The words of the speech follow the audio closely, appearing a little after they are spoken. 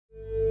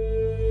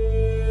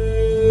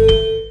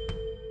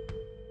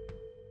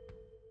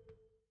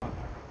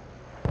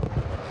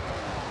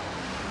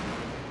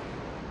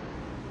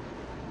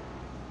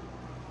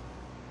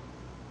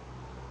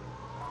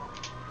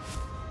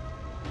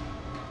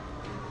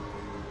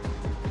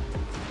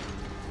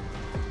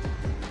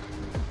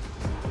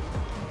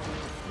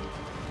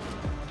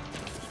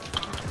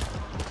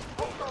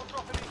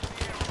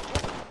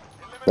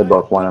They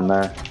both went in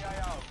there.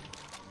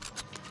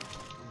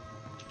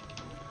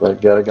 But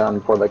get a gun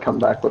before they come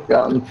back with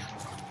guns.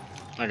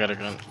 I got a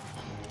gun.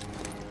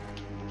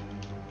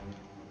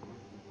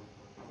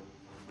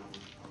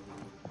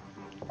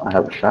 I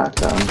have a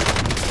shotgun.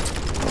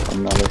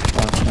 Another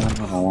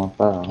shotgun. I don't want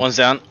that. One's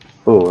down.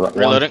 Ooh, that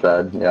Reloading.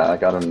 one's dead. Yeah, I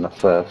got an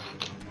assist.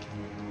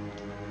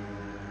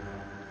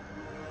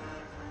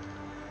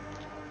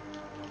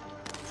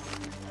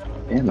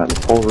 Damn, that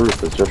whole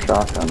roof is just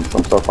shotguns.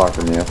 I'm so far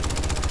from you.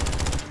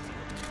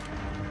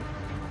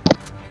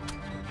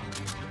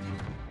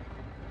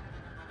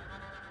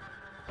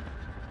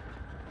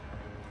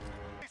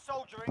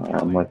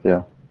 I'm with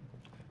you.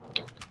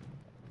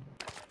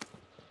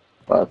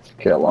 Let's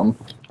kill him.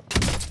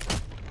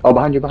 Oh,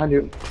 behind you, behind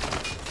you.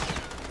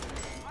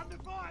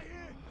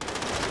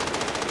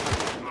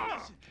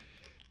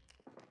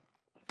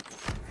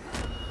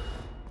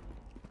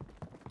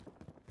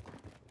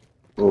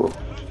 Ooh.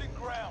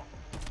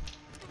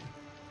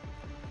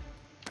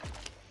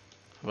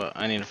 But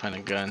I need to find a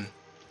gun.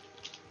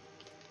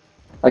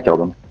 I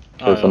killed him.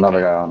 There's Oh, another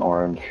okay. guy on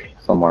orange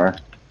somewhere.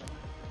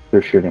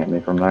 They're shooting at me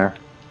from there.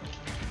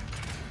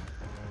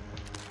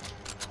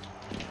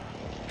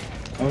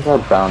 How's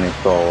that bounty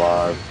still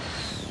alive?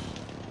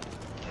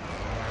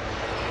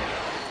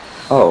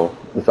 Oh,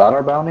 is that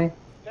our bounty?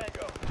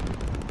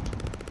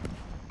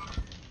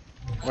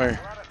 Where?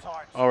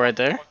 Oh, right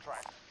there?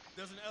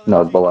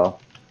 No, it's below.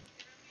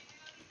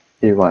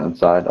 He went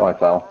inside. Oh, I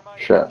fell.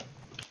 Shit.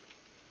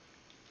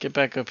 Get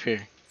back up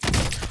here.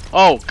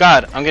 Oh,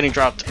 God, I'm getting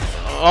dropped.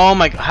 Oh,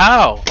 my...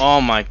 How?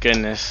 Oh, my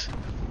goodness.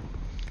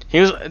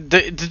 He was...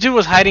 The dude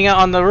was hiding out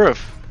on the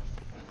roof.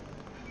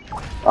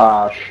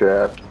 Ah,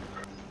 shit.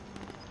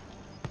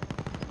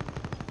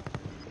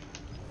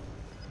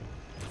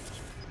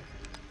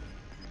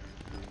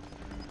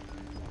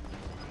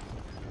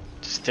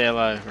 Just stay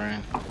alive,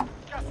 Ryan.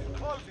 Gas is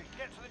closing.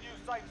 Get to the new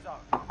safe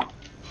zone.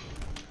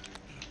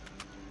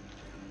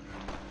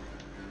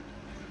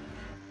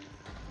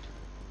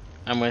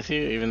 I'm with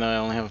you, even though I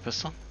only have a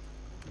pistol.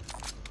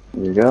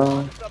 Here you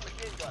go.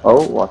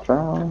 Oh, watch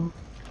out.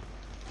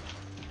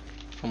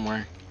 From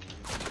where?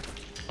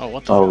 Oh,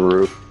 what the Oh, fuck?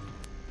 roof.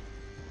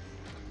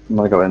 I'm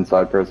gonna go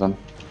inside prison.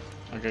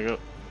 Okay, go.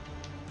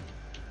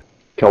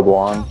 Killed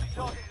one.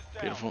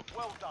 Beautiful.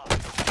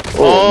 Oh,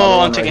 Oh,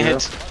 I'm right taking here.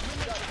 hits.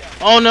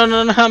 Oh, no,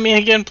 no, not me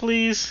again,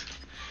 please.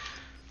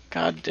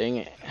 God dang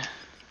it.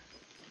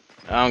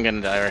 I'm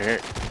gonna die right here.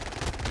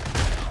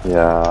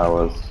 Yeah, I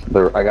was.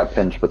 There, I got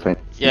pinched between.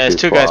 Yeah, there's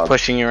two guys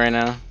pushing you right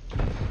now.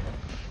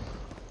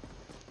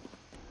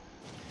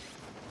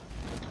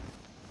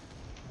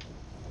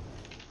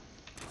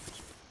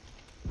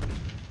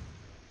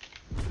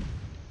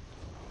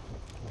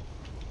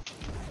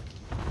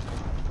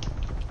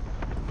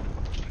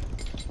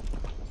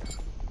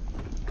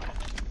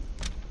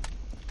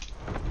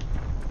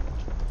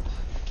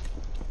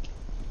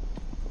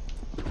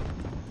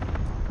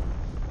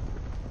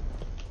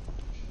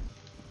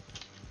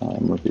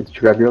 Did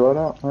you grab your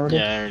loadout already?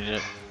 Yeah, I already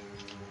did.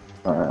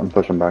 Alright, I'm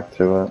pushing back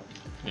to it.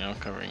 Yeah, I'm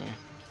covering you.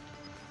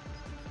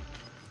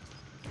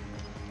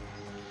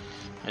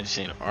 I just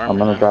need armor. I'm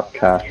gonna now. drop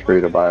cash for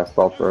you to buy a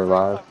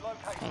self-revive.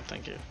 Oh,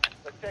 thank you.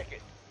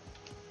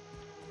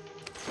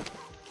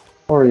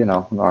 Or, you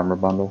know, an armor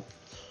bundle.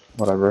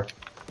 Whatever.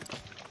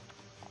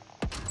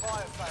 I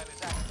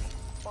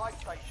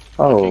can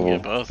Oh,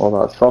 get both. well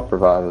that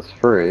self-revive is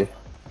free.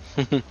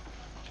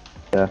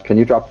 Yeah, can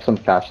you drop some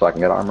cash so I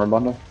can get an armor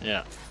bundle?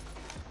 Yeah.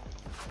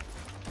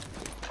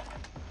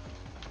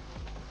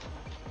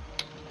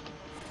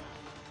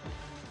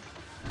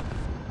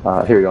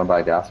 Here you go and buy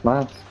a gas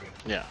mask.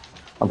 Yeah.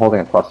 I'm holding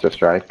a cluster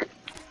strike.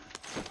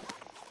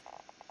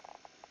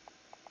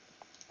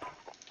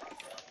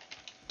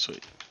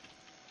 Sweet.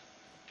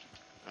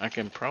 I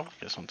can probably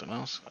get something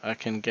else. I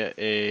can get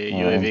a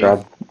And UAV.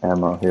 grab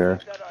ammo here.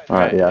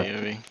 Alright, yeah.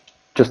 UAV.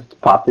 Just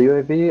pop the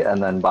UAV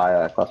and then buy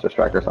a cluster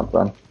strike or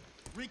something.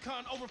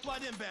 Recon overflight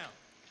inbound.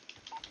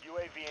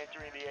 UAV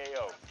entering the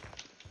AO.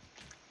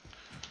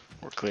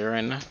 We're clear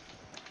right now.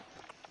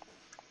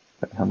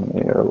 Okay, how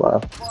many are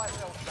left?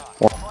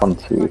 1,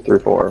 2, 3,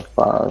 4,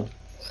 5,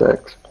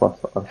 6, plus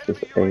us is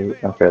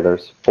 8. Okay,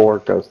 there's 4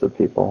 ghosted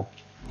people.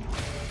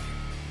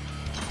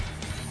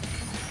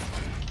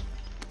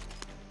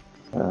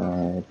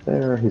 Right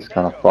there, he's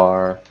kind of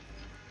far.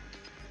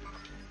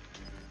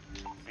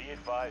 Be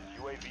advised,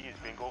 UAV is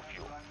bingo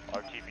fuel.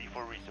 RTB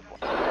for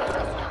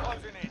resupply.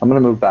 I'm gonna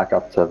move back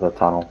up to the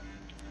tunnel.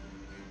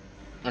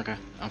 Okay,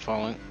 I'm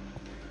following.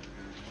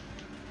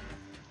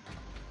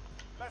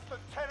 Less than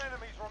 10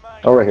 enemies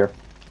remain. Oh, right here.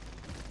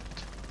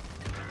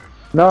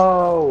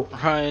 No!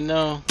 Ryan,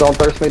 no. Don't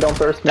thirst me, don't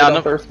thirst me, Down don't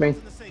him. thirst me.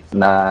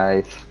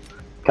 Nice.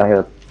 Can I get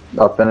a...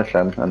 I'll finish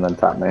him and then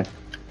tap me.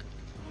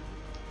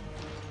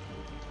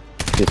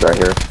 He's right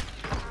here.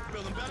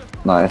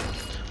 Nice.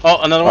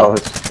 Oh, another one. Oh,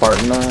 his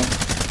partner.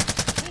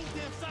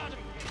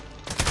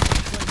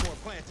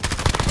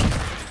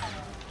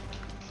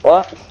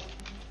 What?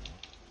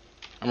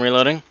 I'm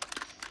reloading.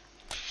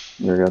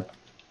 You're good.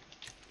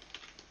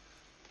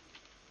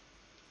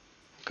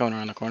 coming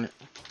around the corner.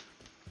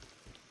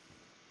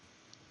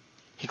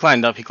 He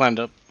climbed up. He climbed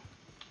up.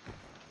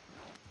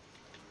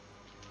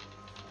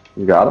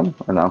 You got him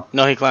or no?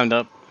 No, he climbed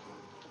up.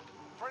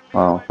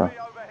 Oh, okay.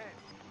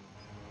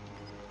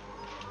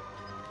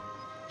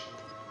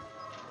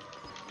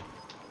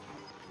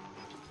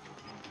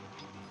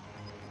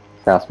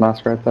 Gas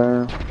mask right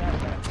there.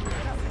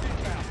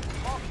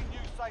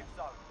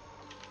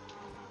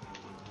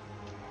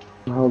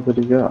 Where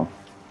did he go?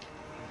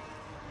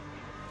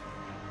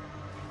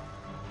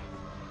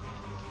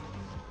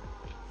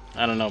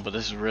 I don't know, but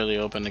this is really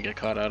open to get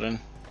caught out in.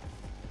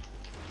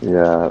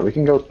 Yeah, we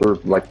can go through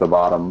like the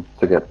bottom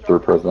to get through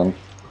prison.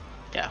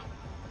 Yeah.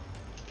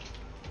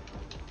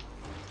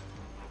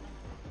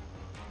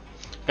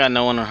 Got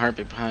no one on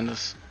heartbeat behind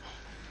us.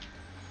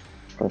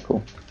 Okay,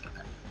 cool.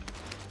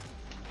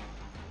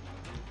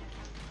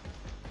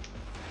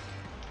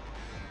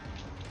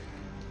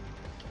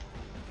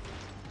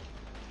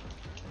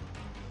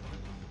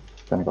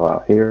 Gonna go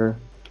out here.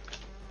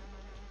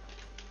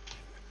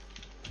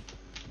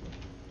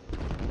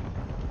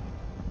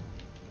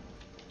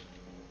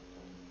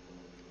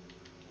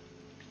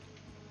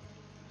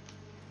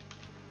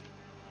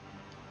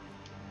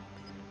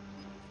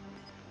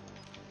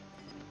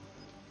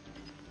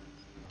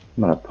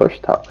 I'm gonna push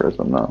top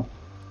prison though.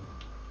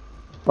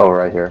 Oh,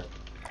 right here.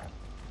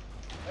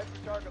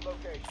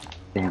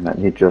 Damn it,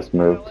 he just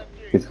moved.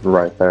 He's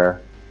right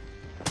there.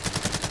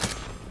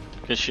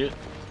 Good shoot.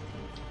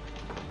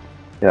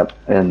 Yep,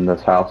 in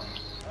this house.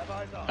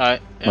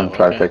 Alright. I'm gonna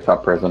try to take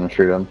top prison and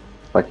shoot him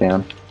if I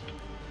can.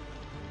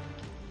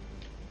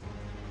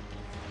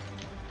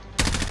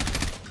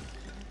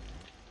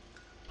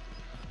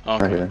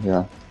 Okay. Right here,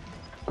 yeah.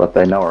 But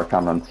they know we're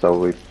coming,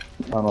 so I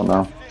don't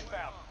know.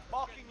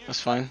 That's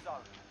fine.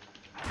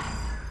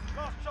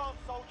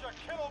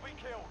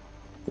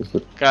 Is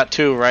it? Got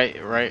two right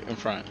in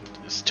front.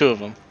 It's two of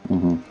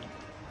them.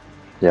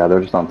 Yeah,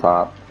 they're just on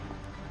top.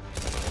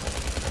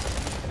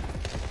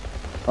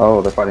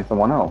 Oh, they're fighting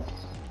someone else.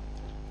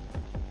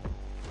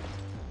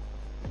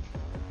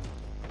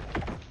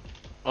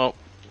 Oh.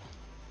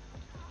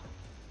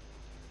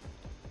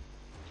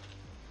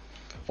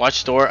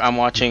 Watch door. I'm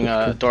watching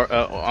door.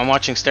 I'm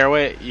watching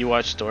stairway. You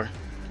watch door.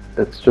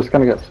 It's just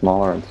gonna get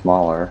smaller and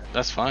smaller.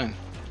 That's fine.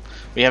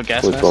 We have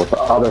gas Which mask. goes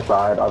other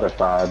side, other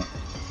side.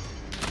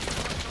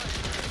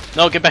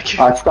 No, get back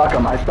here. I stuck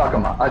him, I stuck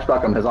him, I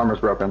stuck him. His armor's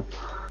broken.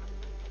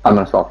 I'm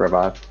gonna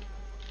self-revive.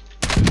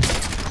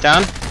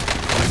 Down.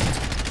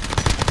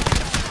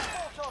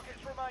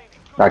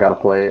 I got a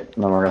plate,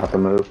 and then we're gonna have to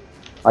move.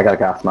 I got a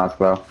gas mask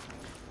though.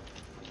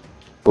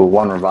 Ooh,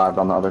 one revived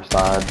on the other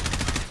side.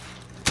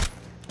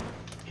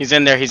 He's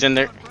in there. He's in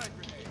there.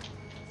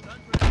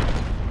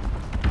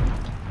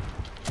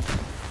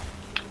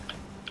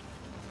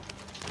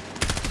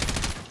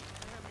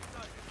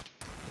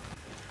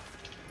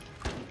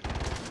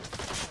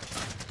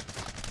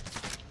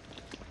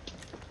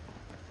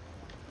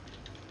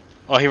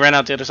 Oh, he ran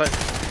out the other side.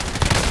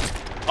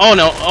 Oh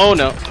no! Oh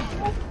no!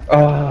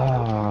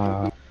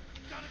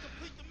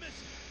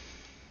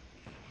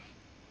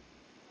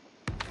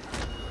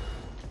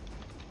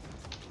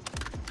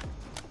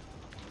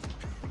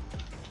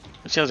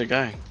 What's the other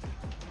guy?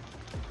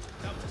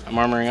 I'm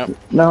armoring up.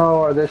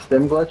 No, are they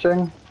stim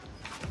glitching?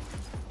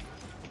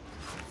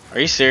 Are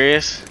you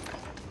serious?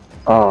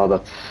 Oh,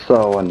 that's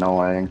so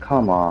annoying.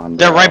 Come on.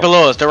 They're bro. right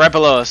below us. They're right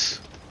below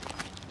us.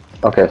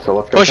 Okay, so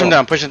let's go. Push him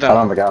down. Push him I don't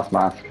down. have a gas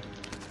mask.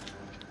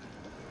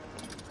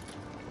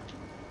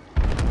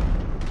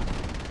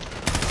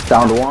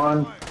 Down to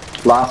one.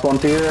 Last one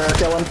here.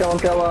 Kill him, kill him,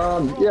 kill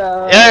him.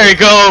 Yeah. There you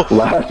go.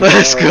 Let's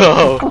Let's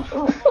go.